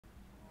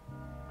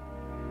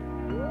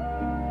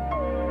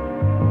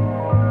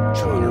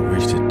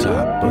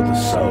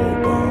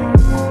Solbone.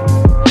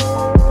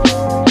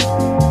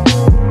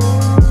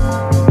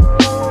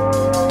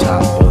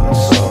 Top of the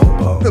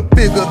Solbone. The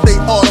bigger they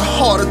are, the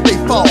harder they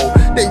fall.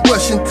 They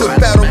rush into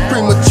battle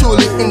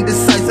prematurely,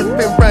 indecisive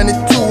and run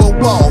into a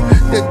wall.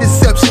 Their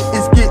deception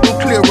is getting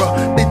clearer.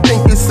 They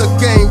think it's a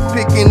game,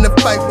 picking a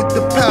fight with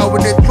the power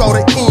that draw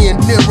the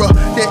end nearer.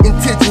 Their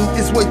intention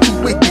is way too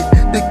wicked.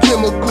 The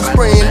chemicals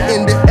spraying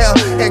in the air,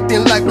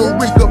 acting like a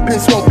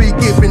recompense won't be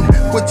given.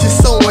 What you're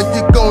sowing,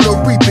 you're gonna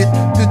reap it.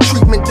 The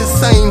treatment the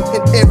same,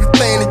 and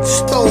everything that you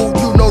stole,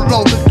 you no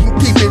longer can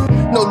keep it.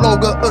 No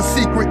longer a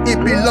secret,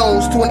 it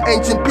belongs to an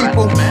ancient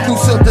people.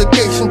 Through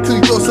subjugation to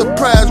your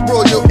surprise,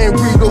 royal and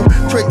regal.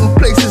 Trading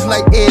places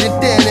like Ed and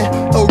Danny,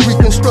 a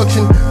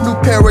reconstruction. New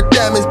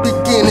paradigm is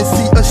beginning,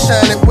 see us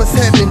shining what's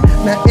happening.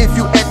 Now if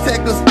you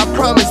attack us, I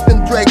promise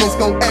them dragons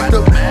gon' act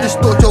up.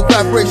 Distort your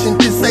vibration,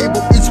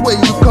 disable each way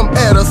you come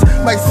at us.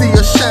 Might see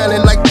us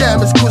shining like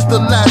diamonds,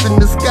 crystallizing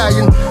the sky.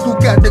 And who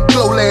got the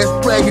glow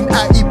last dragon,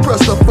 i.e.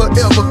 Prussia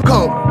forever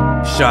come.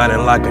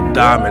 Shining like a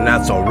diamond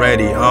that's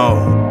already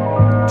home.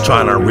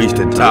 Trying to reach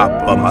the top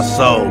of my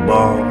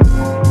Solbone.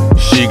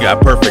 She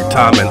got perfect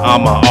timing,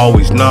 I'ma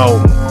always know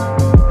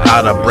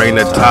how to bring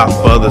the top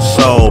of the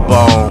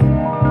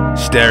Solbone.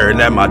 Staring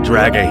at my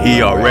dragon,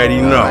 he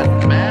already know.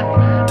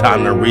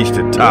 Time to reach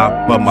the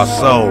top of my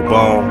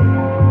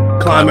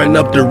Solbone. Climbing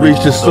up to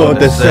reach the sword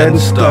that's set in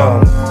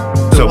stone,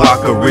 so I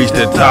could reach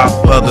the top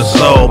of the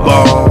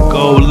Solbone.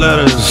 Gold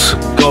letters,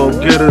 go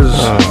getters,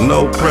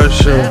 no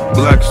pressure.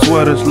 Black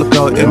sweaters, look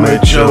how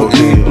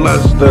MHOE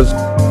blessed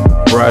us.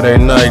 Friday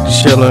night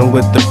chillin'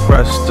 with the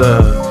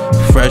Presta.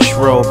 Fresh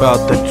robe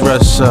out the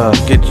dresser.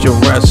 Get your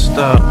rest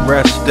up.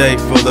 Rest day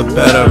for the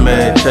better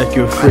man. Check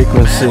your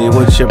frequency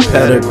with your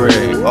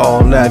pedigree.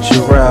 All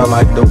natural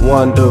like the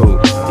one dude.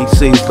 He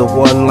sees the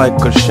one like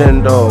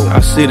crescendo. I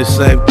see the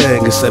same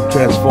thing except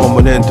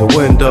transforming into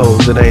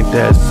windows. It ain't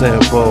that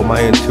simple.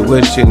 My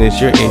intuition is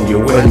your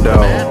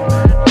innuendo.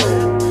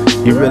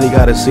 You really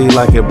gotta see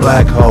like a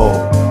black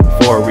hole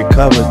before it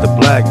recovers the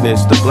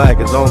blackness. The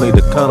black is only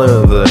the color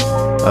of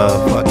the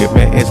fuck it,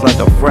 man, it's like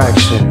a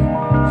fraction.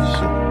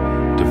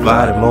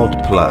 Divide and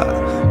multiply.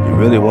 You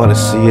really wanna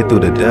see it through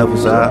the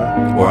devil's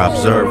eye? Or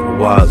observe a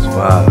wise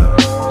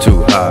vibe.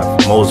 Too high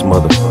for most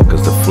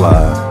motherfuckers to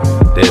fly.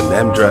 Then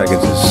them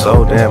dragons is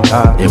so damn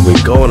high. And we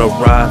gonna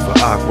ride for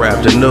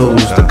Ahab the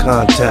news. The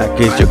contact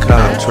is your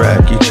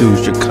contract. You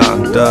choose your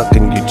conduct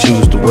and you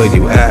choose the way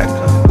you act.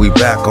 We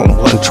back on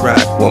one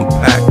track, one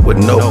pack with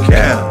no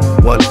cap.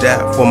 One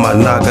dap for my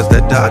niggas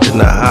that dodging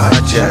the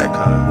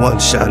hijack. One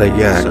shot of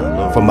yak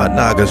for my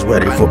niggas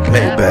ready for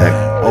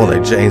payback. On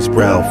their James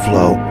Brown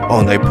flow,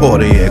 on their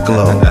Portier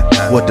glow.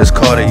 What does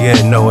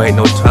Cartier know? Ain't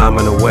no time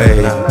in the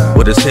way.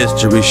 What does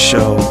history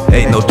show?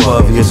 Ain't no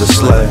 12 years a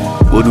slave.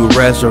 We'll do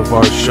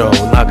reservoir show,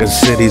 knocking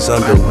cities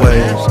under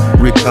waves.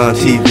 Recon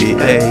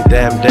TVA,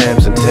 damn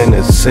dams in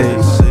Tennessee.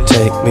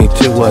 Take me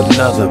to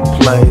another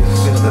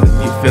place.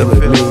 You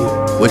feeling me?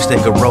 Wish they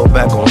could roll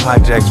back on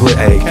hijacks with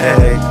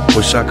AK.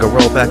 Wish I could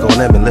roll back on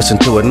them and listen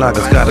to what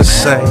Niggas gotta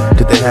say.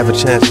 Did they have a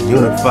chance to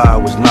unify?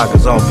 Was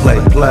Niggas on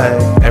play?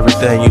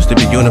 Everything used to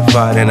be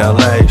unified in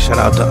LA. Shout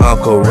out to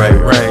Uncle Ray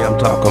Ray. I'm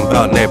talking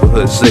about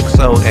neighborhood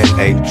 60 and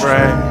 8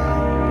 train.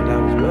 But that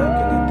was back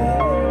in the day.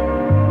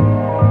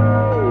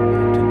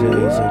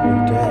 Today's a new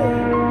day.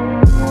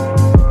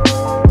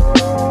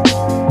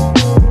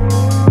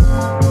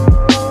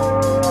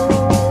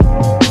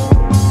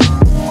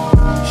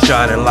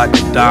 Shining like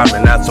a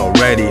diamond that's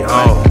already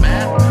home.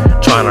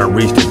 Trying to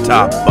reach the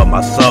top of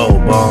my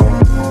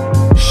Solbone.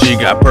 She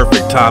got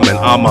perfect timing,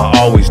 I'ma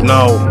always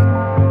know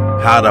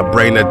how to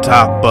bring the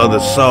top of the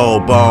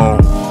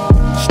Solbone.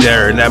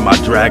 Staring at my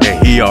dragon,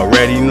 he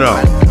already know.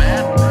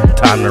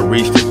 Time to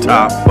reach the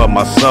top of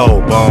my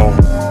Solbone.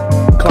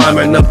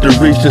 Climbing up to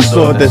reach the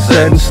sword that's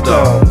set in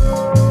stone,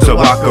 so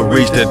I could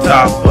reach the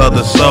top of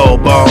the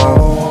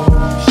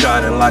Solbone.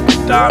 Shining like a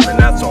diamond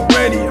that's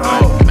already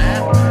home.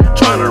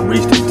 Trying to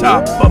reach the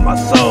top of my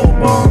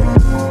Solbone.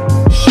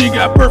 She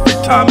got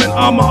perfect timing,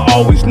 I'ma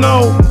always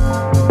know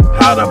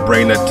how to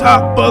bring the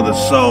top of the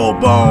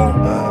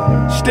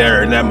Solbone.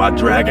 Staring at my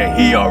dragon,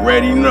 he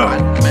already know.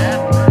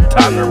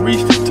 Time to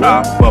reach the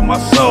top of my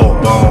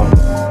Solbone.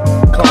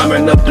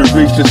 Climbing up to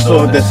reach the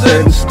sword that's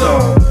set in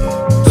stone,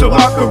 so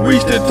I could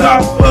reach the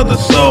top of the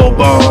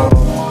Solbone.